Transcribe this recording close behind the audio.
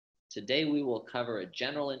Today, we will cover a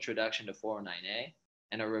general introduction to 409A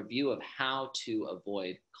and a review of how to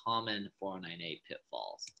avoid common 409A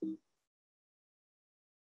pitfalls.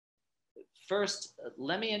 First,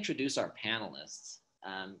 let me introduce our panelists.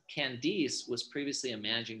 Candice was previously a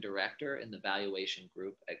managing director in the valuation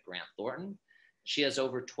group at Grant Thornton. She has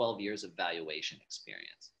over 12 years of valuation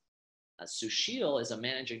experience. Sushil is a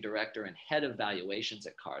managing director and head of valuations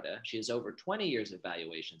at Carta. She has over 20 years of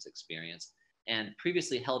valuations experience and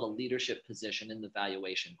previously held a leadership position in the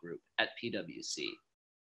valuation group at PwC.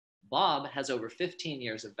 Bob has over 15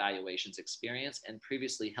 years of valuations experience and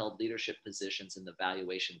previously held leadership positions in the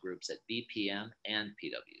valuation groups at BPM and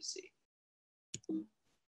PwC.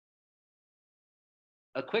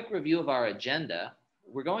 A quick review of our agenda.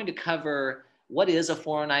 We're going to cover what is a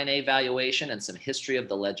 409A valuation and some history of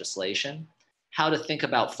the legislation, how to think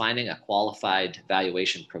about finding a qualified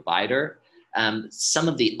valuation provider, some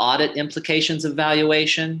of the audit implications of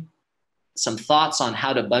valuation, some thoughts on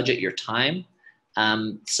how to budget your time,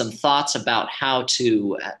 some thoughts about how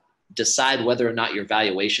to decide whether or not your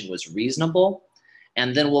valuation was reasonable,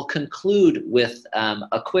 and then we'll conclude with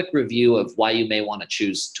a quick review of why you may want to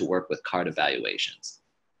choose to work with Carta Valuations.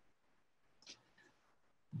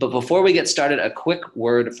 But before we get started, a quick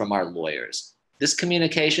word from our lawyers. This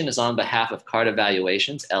communication is on behalf of Carta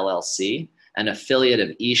Valuations, LLC, an affiliate of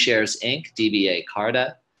eShares Inc., DBA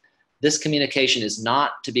Carta. This communication is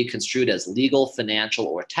not to be construed as legal, financial,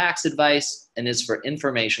 or tax advice and is for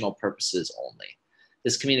informational purposes only.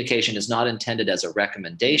 This communication is not intended as a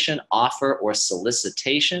recommendation, offer, or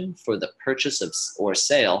solicitation for the purchase of or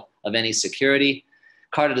sale of any security.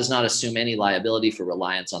 Carta does not assume any liability for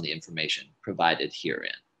reliance on the information provided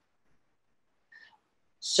herein.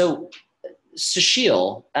 So,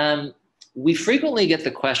 Sushil, we frequently get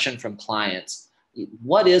the question from clients,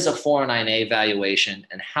 what is a 409A valuation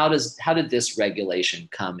and how did this regulation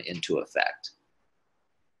come into effect?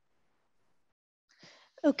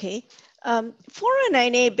 Okay.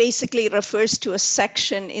 409A basically refers to a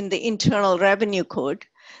section in the Internal Revenue Code.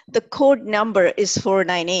 The code number is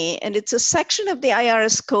 409A, and it's a section of the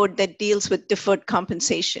IRS code that deals with deferred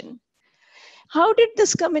compensation. How did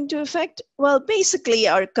this come into effect? Well, basically,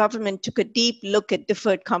 our government took a deep look at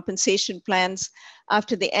deferred compensation plans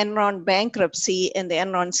after the Enron bankruptcy and the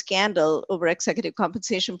Enron scandal over executive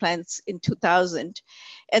compensation plans in 2000.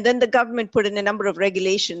 And then the government put in a number of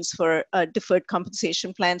regulations for deferred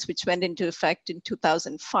compensation plans, which went into effect in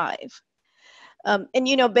 2005. And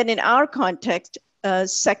you know, Ben, in our context,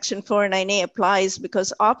 Section 409A applies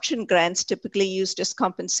because option grants typically used as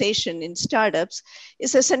compensation in startups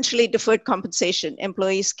is essentially deferred compensation.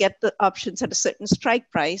 Employees get the options at a certain strike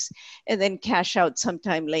price and then cash out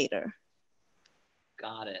sometime later.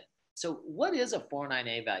 Got it. So what is a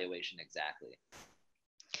 409A valuation exactly?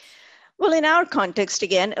 Well, in our context,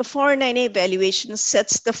 again, a 409A valuation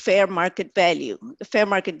sets the fair market value. The fair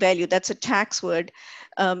market value, that's a tax word.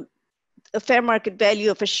 A fair market value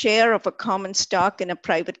of a share of a common stock in a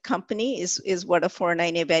private company is what a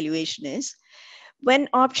 409A valuation is. When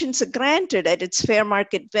options are granted at its fair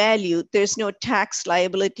market value, there's no tax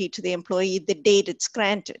liability to the employee the date it's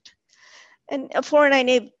granted. And a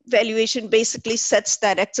 409A valuation basically sets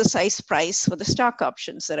that exercise price for the stock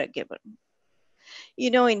options that are given. You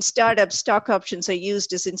know, in startups, stock options are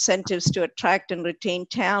used as incentives to attract and retain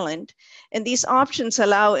talent. And these options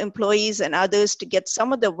allow employees and others to get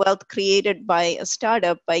some of the wealth created by a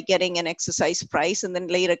startup by getting an exercise price and then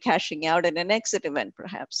later cashing out at an exit event,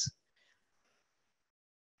 perhaps.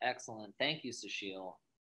 Excellent. Thank you, Sushil.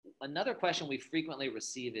 Another question we frequently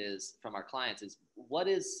receive from our clients is, what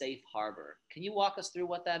is safe harbor? Can you walk us through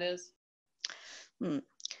what that is?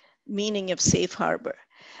 Meaning of safe harbor.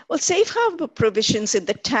 Well, safe harbor provisions in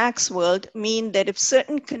the tax world mean that if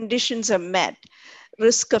certain conditions are met,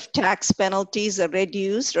 risk of tax penalties are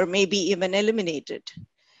reduced or maybe even eliminated.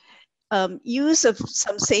 Use of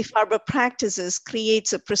some safe harbor practices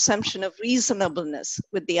creates a presumption of reasonableness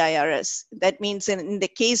with the IRS. That means in the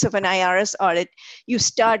case of an IRS audit, you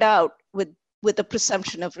start out with a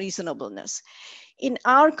presumption of reasonableness. In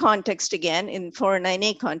our context, again, in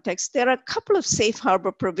 409A context, there are a couple of safe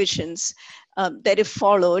harbor provisions that if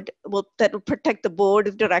followed, that will protect the board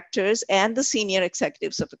of directors and the senior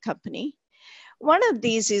executives of a company. One of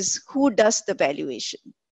these is who does the valuation.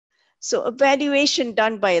 So a valuation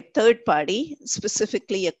done by a third party,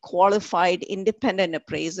 specifically a qualified independent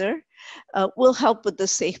appraiser, will help with the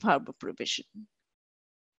safe harbor provision.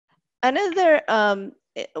 Another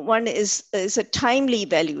one is a timely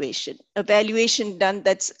valuation, a valuation done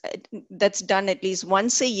that's done at least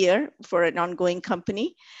once a year for an ongoing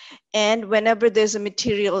company, and whenever there's a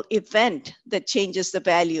material event that changes the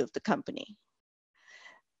value of the company.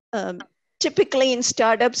 Typically in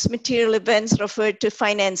startups, material events refer to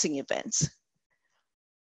financing events.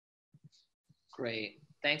 Great,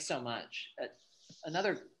 thanks so much.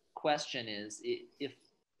 Another question is,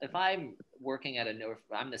 if I'm working at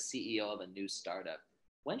I'm the CEO of a new startup,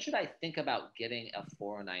 when should I think about getting a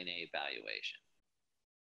 409A valuation?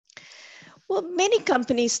 Well, many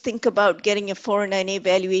companies think about getting a 409A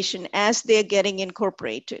valuation as they're getting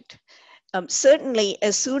incorporated. Certainly,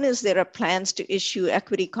 as soon as there are plans to issue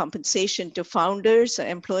equity compensation to founders or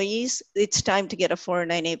employees, it's time to get a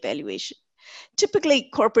 409A valuation. Typically,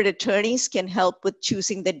 corporate attorneys can help with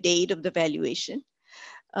choosing the date of the valuation.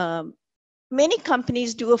 Many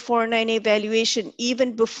companies do a 409A valuation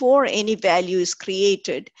even before any value is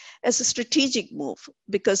created as a strategic move,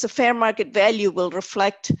 because the fair market value will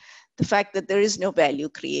reflect the fact that there is no value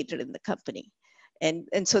created in the company.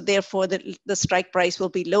 And so therefore the strike price will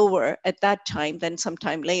be lower at that time than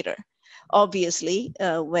sometime later. Obviously,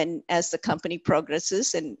 as the company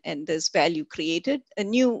progresses and there's value created, a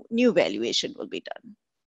new valuation will be done.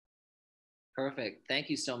 Perfect. Thank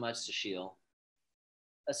you so much, Sushil.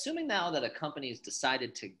 Assuming now that a company's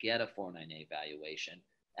decided to get a 409A valuation,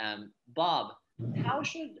 Bob, how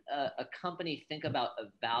should a company think about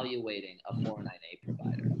evaluating a 409A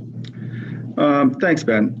provider? Thanks,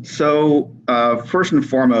 Ben. So first and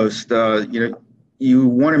foremost, you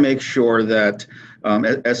want to make sure that,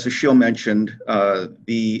 as Sushil mentioned,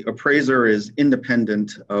 the appraiser is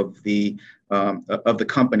independent of the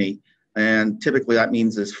company, and typically that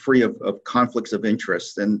means is free of conflicts of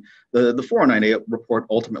interest. And the 409A report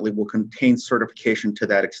ultimately will contain certification to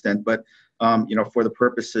that extent, but for the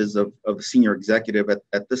purposes of the senior executive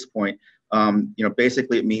at this point,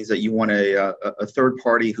 basically it means that you want a third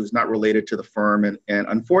party who's not related to the firm, and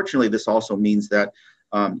unfortunately this also means that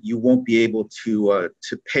you won't be able to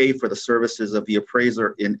pay for the services of the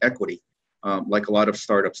appraiser in equity, like a lot of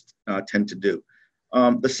startups tend to do.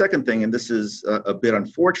 The second thing, and this is a bit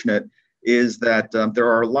unfortunate, is that there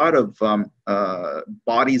are a lot of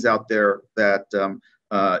bodies out there that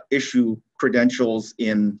issue credentials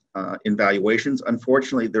in valuations.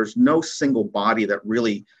 Unfortunately, there's no single body that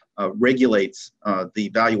really regulates the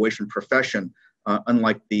valuation profession,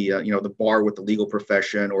 unlike the bar with the legal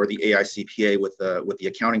profession or the AICPA with the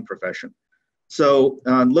accounting profession. So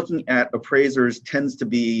looking at appraisers tends to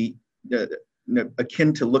be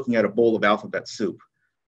akin to looking at a bowl of alphabet soup.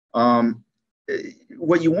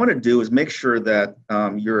 What you want to do is make sure that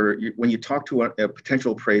when you talk to a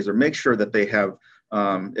potential appraiser, make sure that they have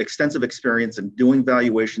extensive experience in doing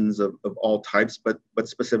valuations of all types, but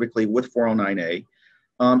specifically with 409A,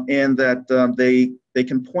 and that they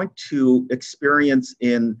can point to experience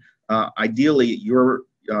in ideally your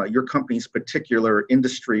company's particular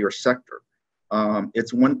industry or sector.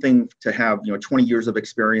 It's one thing to have 20 years of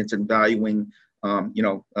experience in valuing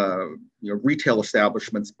retail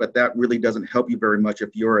establishments, but that really doesn't help you very much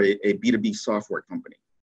if you're a B2B software company.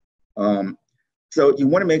 So you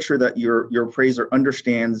want to make sure that your appraiser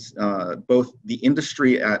understands both the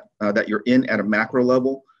industry that you're in at a macro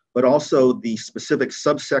level, but also the specific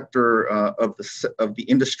subsector of the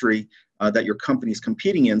industry that your company is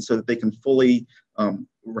competing in, so that they can fully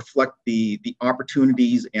reflect the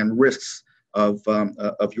opportunities and risks of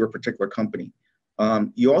your particular company.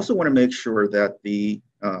 You also want to make sure that the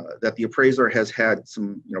appraiser has had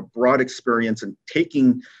some broad experience in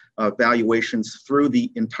taking valuations through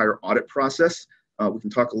the entire audit process. We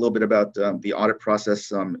can talk a little bit about the audit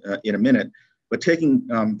process in a minute, but taking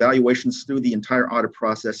valuations through the entire audit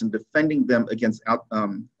process and defending them against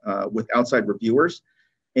with outside reviewers,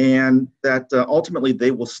 and that ultimately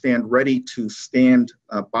they will stand ready to stand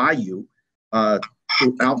by you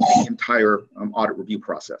throughout the entire audit review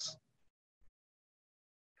process.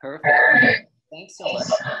 Perfect. Thanks so much,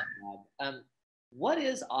 Bob. What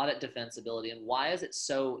is audit defensibility, and why is it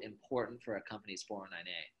so important for a company's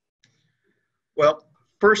 409A? Well,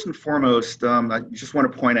 first and foremost, I just want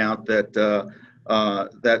to point out that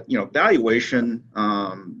valuation,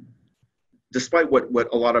 despite what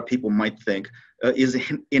a lot of people might think, is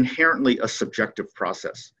inherently a subjective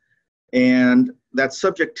process. And that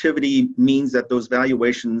subjectivity means that those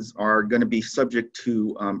valuations are going to be subject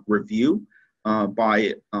to review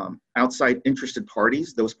by outside interested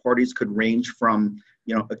parties. Those parties could range from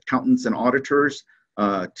accountants and auditors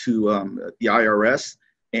to the IRS,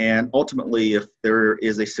 and ultimately, if there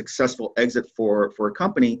is a successful exit for a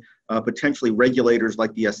company, potentially regulators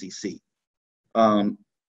like the SEC.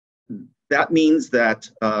 That means that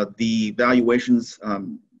the valuations,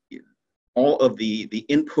 all of the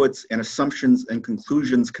inputs and assumptions and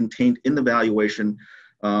conclusions contained in the valuation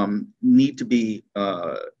need to be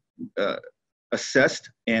assessed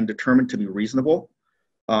and determined to be reasonable.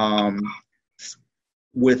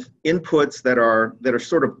 with inputs that are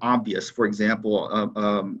sort of obvious. For example,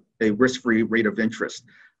 a risk-free rate of interest.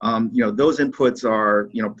 Those inputs are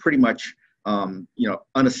pretty much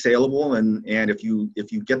unassailable, and if you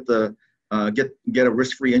get get a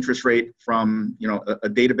risk-free interest rate from a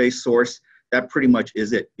database source, that pretty much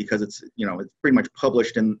is it, because it's pretty much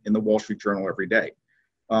published in the Wall Street Journal every day.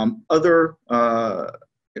 Other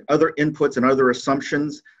inputs and other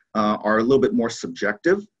assumptions are a little bit more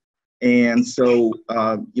subjective, and so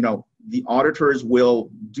the auditors will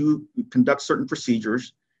conduct certain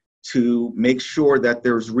procedures to make sure that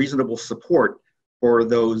there's reasonable support for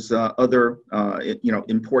those other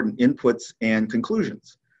important inputs and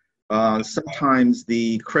conclusions. Sometimes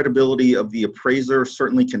the credibility of the appraiser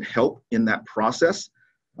certainly can help in that process,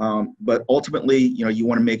 but ultimately, you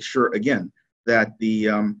want to make sure again that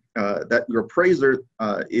that your appraiser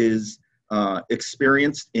is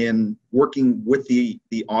experienced in working with the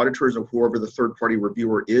auditors or whoever the third-party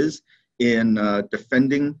reviewer is in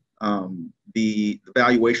defending the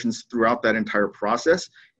valuations throughout that entire process,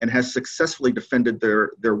 and has successfully defended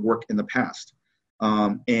their work in the past.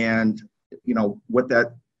 And what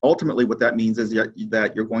that means is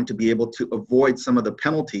that you're going to be able to avoid some of the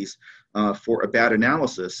penalties for a bad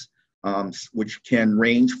analysis, which can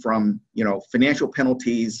range from financial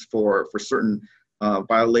penalties for certain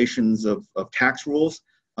violations of tax rules,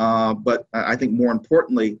 but I think more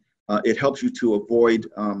importantly, it helps you to avoid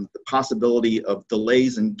the possibility of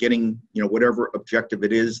delays in getting whatever objective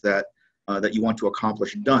it is that you want to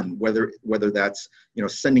accomplish done, whether that's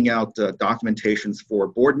sending out documentations for a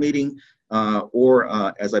board meeting, or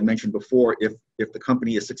as I mentioned before, if the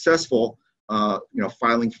company is successful,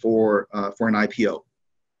 filing for an IPO.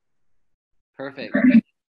 Perfect.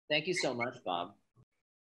 Thank you so much, Bob.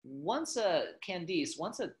 Candice,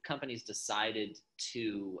 once a company's decided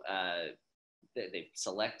to they've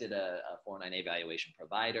selected a 409A valuation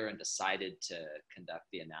provider and decided to conduct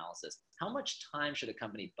the analysis, how much time should a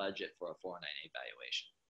company budget for a 409A valuation?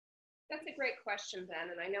 That's a great question, Ben,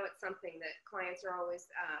 and I know it's something that clients are always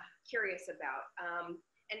curious about.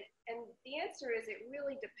 And the answer is it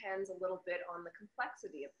really depends a little bit on the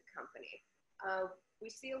complexity of the company. We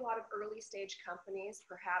see a lot of early stage companies,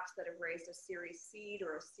 perhaps that have raised a Series Seed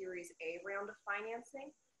or a Series A round of financing.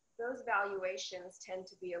 Those valuations tend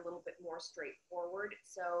to be a little bit more straightforward,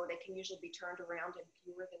 so they can usually be turned around in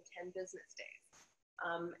fewer than 10 business days.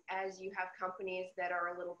 As you have companies that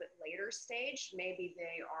are a little bit later stage, maybe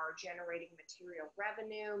they are generating material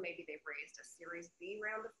revenue, maybe they've raised a Series B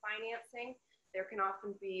round of financing, there can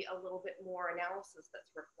often be a little bit more analysis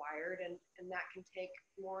that's required, and that can take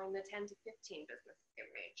more in the 10 to 15 business day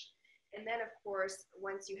range. And then, of course,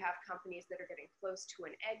 once you have companies that are getting close to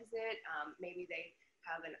an exit, maybe they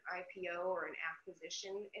have an IPO or an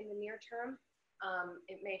acquisition in the near term,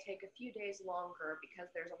 it may take a few days longer because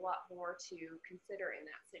there's a lot more to consider in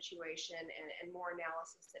that situation and more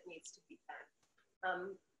analysis that needs to be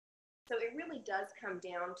done. So it really does come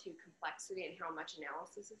down to complexity and how much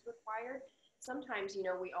analysis is required. Sometimes,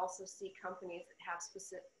 we also see companies that have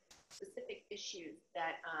specific issues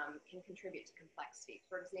that can contribute to complexity.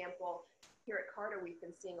 For example, here at Carta, we've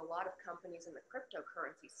been seeing a lot of companies in the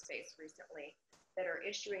cryptocurrency space recently that are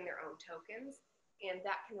issuing their own tokens, and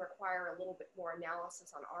that can require a little bit more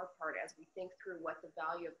analysis on our part as we think through what the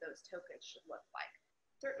value of those tokens should look like.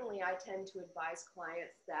 Certainly, I tend to advise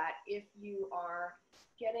clients that if you are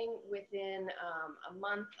getting within a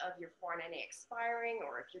month of your 409A expiring,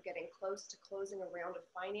 or if you're getting close to closing a round of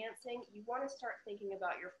financing, you want to start thinking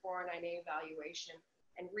about your 409A valuation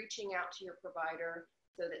and reaching out to your provider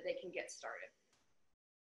so that they can get started.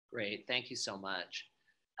 Great, thank you so much.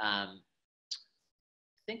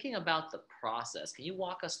 Thinking about the process, can you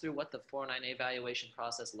walk us through what the 409A valuation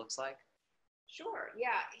process looks like? Sure,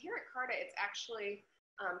 yeah. Here at Carta, it's actually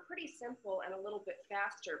pretty simple and a little bit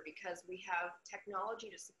faster because we have technology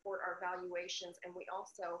to support our valuations, and we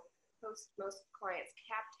also host most clients'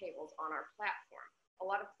 cap tables on our platform. A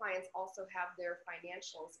lot of clients also have their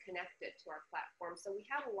financials connected to our platform, so we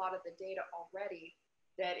have a lot of the data already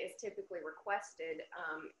that is typically requested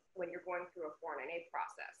when you're going through a 409A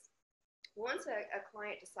process. Once a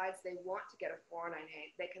client decides they want to get a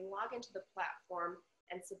 409A, they can log into the platform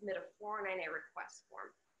and submit a 409A request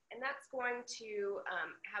form. And that's going to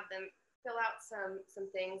have them fill out some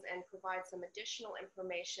things and provide some additional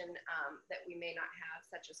information that we may not have,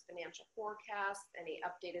 such as financial forecasts, any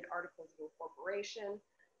updated articles of incorporation,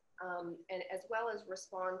 and as well as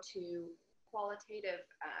respond to qualitative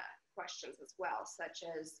questions as well, such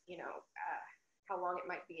as, how long it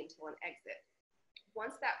might be until an exit.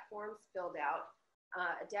 Once that form's filled out,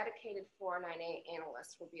 a dedicated 409A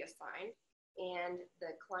analyst will be assigned. and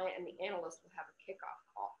the client and the analyst will have a kickoff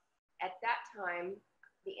call. At that time,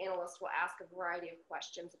 the analyst will ask a variety of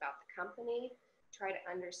questions about the company, try to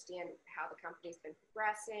understand how the company's been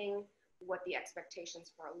progressing, what the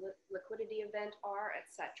expectations for a liquidity event are,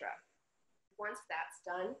 etc. Once that's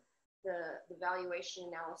done, the valuation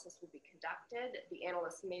analysis will be conducted. The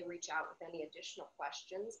analyst may reach out with any additional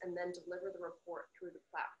questions and then deliver the report through the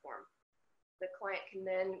platform. The client can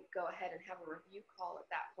then go ahead and have a review call at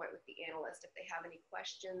that point with the analyst if they have any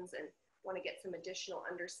questions and want to get some additional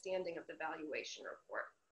understanding of the valuation report.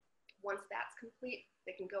 Once that's complete,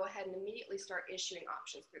 they can go ahead and immediately start issuing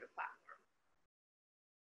options through the platform.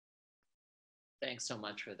 Thanks so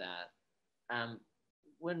much for that.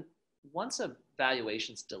 Once a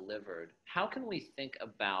valuation's delivered, how can we think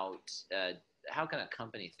about, how can a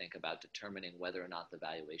company think about determining whether or not the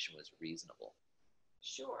valuation was reasonable?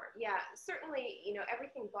 Sure, yeah, certainly,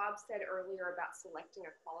 everything Bob said earlier about selecting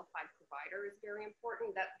a qualified provider is very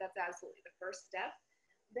important. That's absolutely the first step.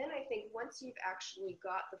 Then I think once you've actually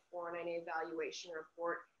got the 409A valuation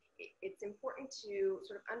report, it's important to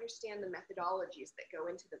sort of understand the methodologies that go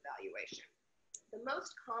into the valuation. The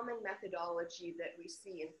most common methodology that we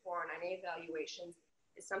see in 409A valuations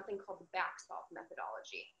is something called the backsolve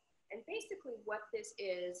methodology. And basically what this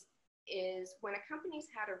is when a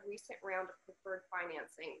company's had a recent round of preferred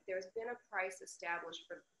financing, there's been a price established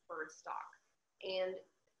for the preferred stock. And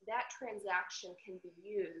that transaction can be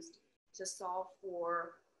used to solve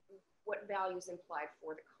for what value is implied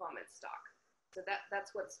for the common stock. So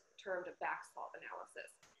that's what's termed a backsolve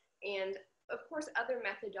analysis. And of course, other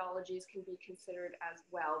methodologies can be considered as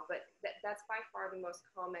well, but that's by far the most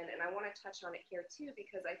common. And I want to touch on it here too,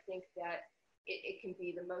 because I think that it can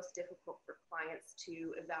be the most difficult for clients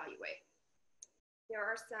to evaluate. There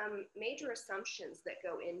are some major assumptions that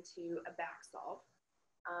go into a backsolve.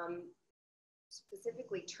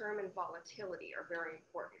 Specifically, term and volatility are very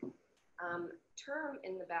important. Term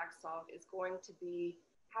in the backsolve is going to be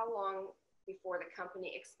how long before the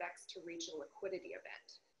company expects to reach a liquidity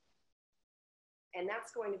event. And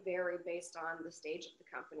that's going to vary based on the stage of the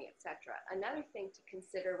company, et cetera. Another thing to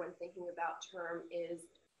consider when thinking about term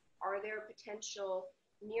is, are there potential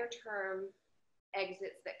near-term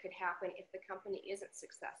exits that could happen if the company isn't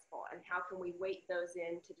successful? And how can we weight those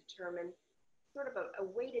in to determine sort of a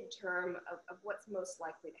weighted term of what's most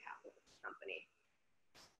likely to happen with the company?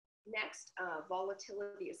 Next,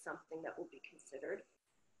 volatility is something that will be considered.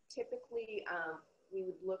 Typically, we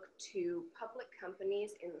would look to public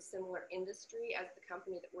companies in the similar industry as the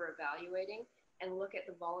company that we're evaluating and look at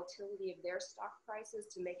the volatility of their stock prices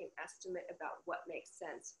to make an estimate about what makes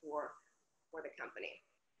sense for the company.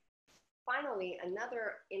 Finally,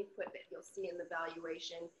 another input that you'll see in the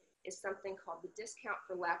valuation is something called the discount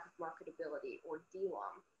for lack of marketability, or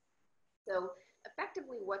DLOM. So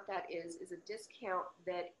effectively what that is a discount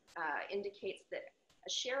that indicates that a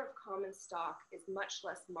share of common stock is much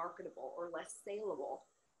less marketable or less saleable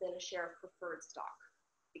than a share of preferred stock.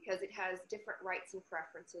 Because it has different rights and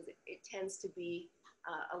preferences, it tends to be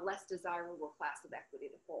a less desirable class of equity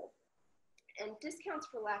to hold. And discounts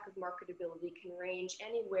for lack of marketability can range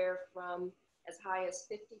anywhere from as high as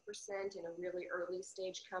 50% in a really early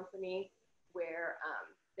stage company where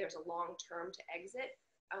there's a long term to exit,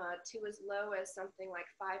 to as low as something like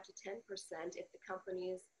 5 to 10% if the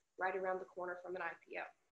company is right around the corner from an IPO.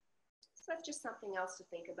 So that's just something else to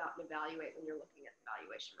think about and evaluate when you're looking at the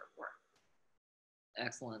valuation report.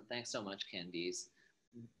 Excellent. Thanks so much, Candice.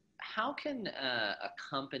 How can a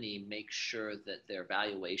company make sure that their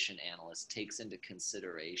valuation analyst takes into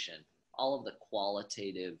consideration all of the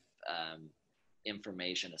qualitative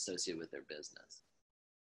information associated with their business?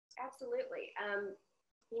 Absolutely.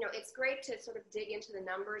 It's great to sort of dig into the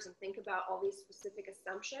numbers and think about all these specific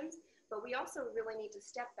assumptions, but we also really need to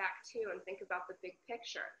step back too and think about the big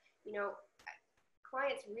picture.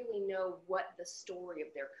 Clients really know what the story of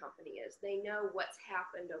their company is. They know what's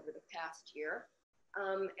happened over the past year.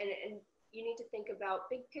 And you need to think about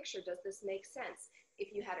big picture. Does this make sense?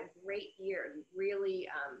 If you had a great year, you really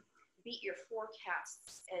beat your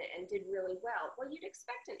forecasts and did really well, you'd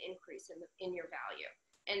expect an increase in your value.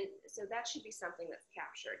 And so that should be something that's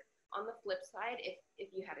captured. On the flip side,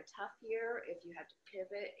 if you had a tough year, if you had to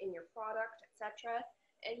pivot in your product, et cetera,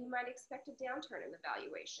 and you might expect a downturn in the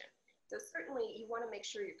valuation. So certainly you want to make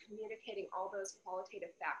sure you're communicating all those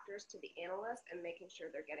qualitative factors to the analyst and making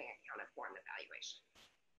sure they're getting accounted for in the valuation.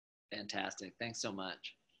 Fantastic. Thanks so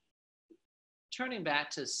much. Turning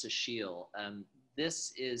back to Sushil,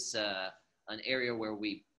 this is an area where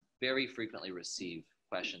we very frequently receive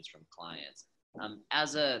questions from clients.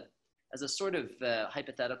 As a sort of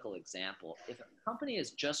hypothetical example, if a company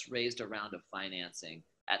has just raised a round of financing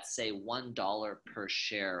at say $1 per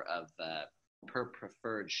share of per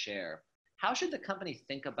preferred share, how should the company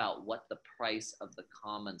think about what the price of the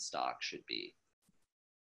common stock should be?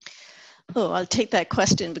 Oh, I'll take that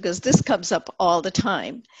question because this comes up all the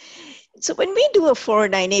time. So when we do a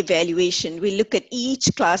 409A valuation, we look at each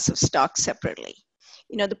class of stock separately.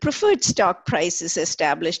 The preferred stock price is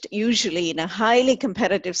established usually in a highly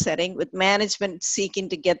competitive setting with management seeking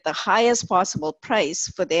to get the highest possible price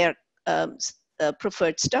for their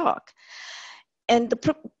preferred stock. And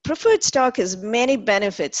the preferred stock has many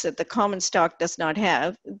benefits that the common stock does not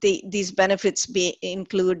have. These benefits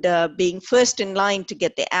include being first in line to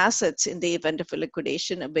get the assets in the event of a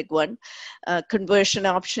liquidation, a big one, conversion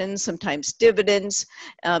options, sometimes dividends,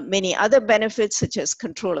 many other benefits such as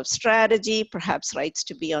control of strategy, perhaps rights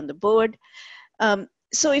to be on the board.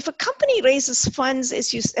 So if a company raises funds,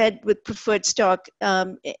 as you said, with preferred stock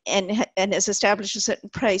and has established a certain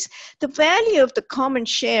price, the value of the common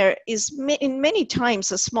share is in many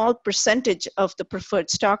times a small percentage of the preferred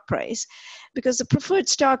stock price, because the preferred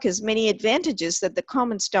stock has many advantages that the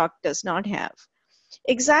common stock does not have.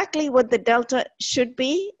 Exactly what the delta should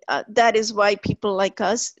be, that is why people like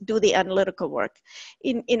us do the analytical work.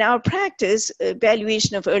 In our practice,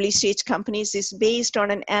 valuation of early stage companies is based on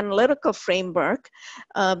an analytical framework,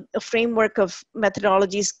 a framework of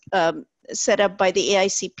methodologies set up by the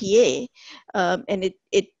AICPA, and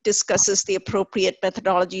it discusses the appropriate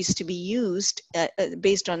methodologies to be used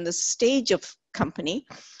based on the stage of company,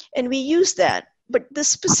 and we use that. But the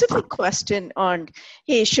specific question on,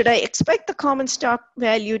 hey, should I expect the common stock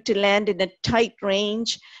value to land in a tight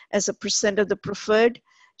range as a percent of the preferred?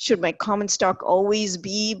 Should my common stock always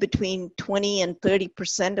be between 20 and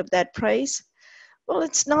 30% of that price? Well,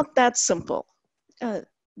 it's not that simple. The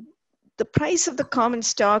price of the common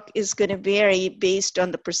stock is going to vary based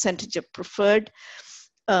on the percentage of preferred,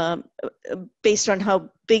 based on how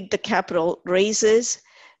big the capital raises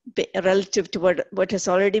relative to what has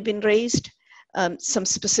already been raised. Some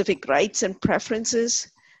specific rights and preferences,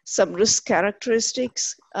 some risk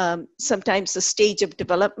characteristics, sometimes the stage of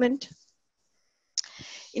development.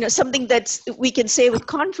 Something that we can say with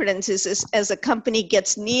confidence is as a company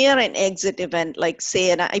gets near an exit event, like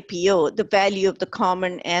say an IPO, the value of the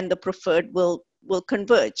common and the preferred will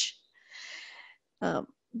converge.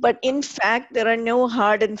 But in fact, there are no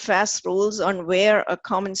hard and fast rules on where a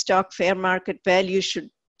common stock fair market value should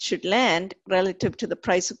land relative to the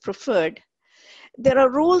price of preferred. There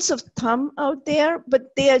are rules of thumb out there,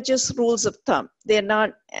 but they are just rules of thumb. They're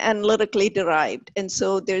not analytically derived. And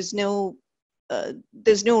so there's no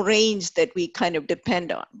range that we kind of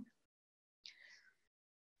depend on.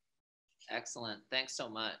 Excellent. Thanks so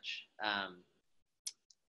much.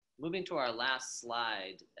 Moving to our last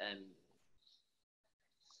slide, and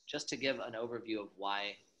just to give an overview of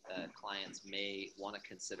why clients may want to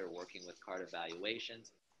consider working with Carta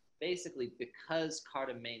Valuations. Basically, because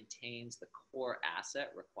Carta maintains the core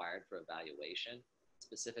asset required for a valuation,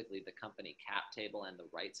 specifically the company cap table and the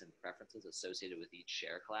rights and preferences associated with each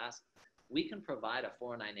share class, we can provide a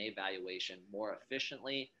 409A valuation more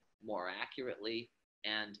efficiently, more accurately,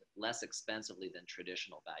 and less expensively than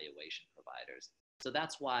traditional valuation providers. So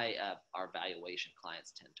that's why our valuation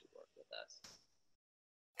clients tend to work with us.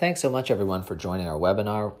 Thanks so much, everyone, for joining our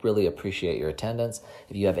webinar. Really appreciate your attendance.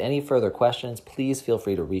 If you have any further questions, please feel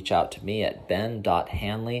free to reach out to me at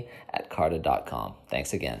ben.hanley@carta.com.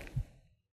 Thanks again.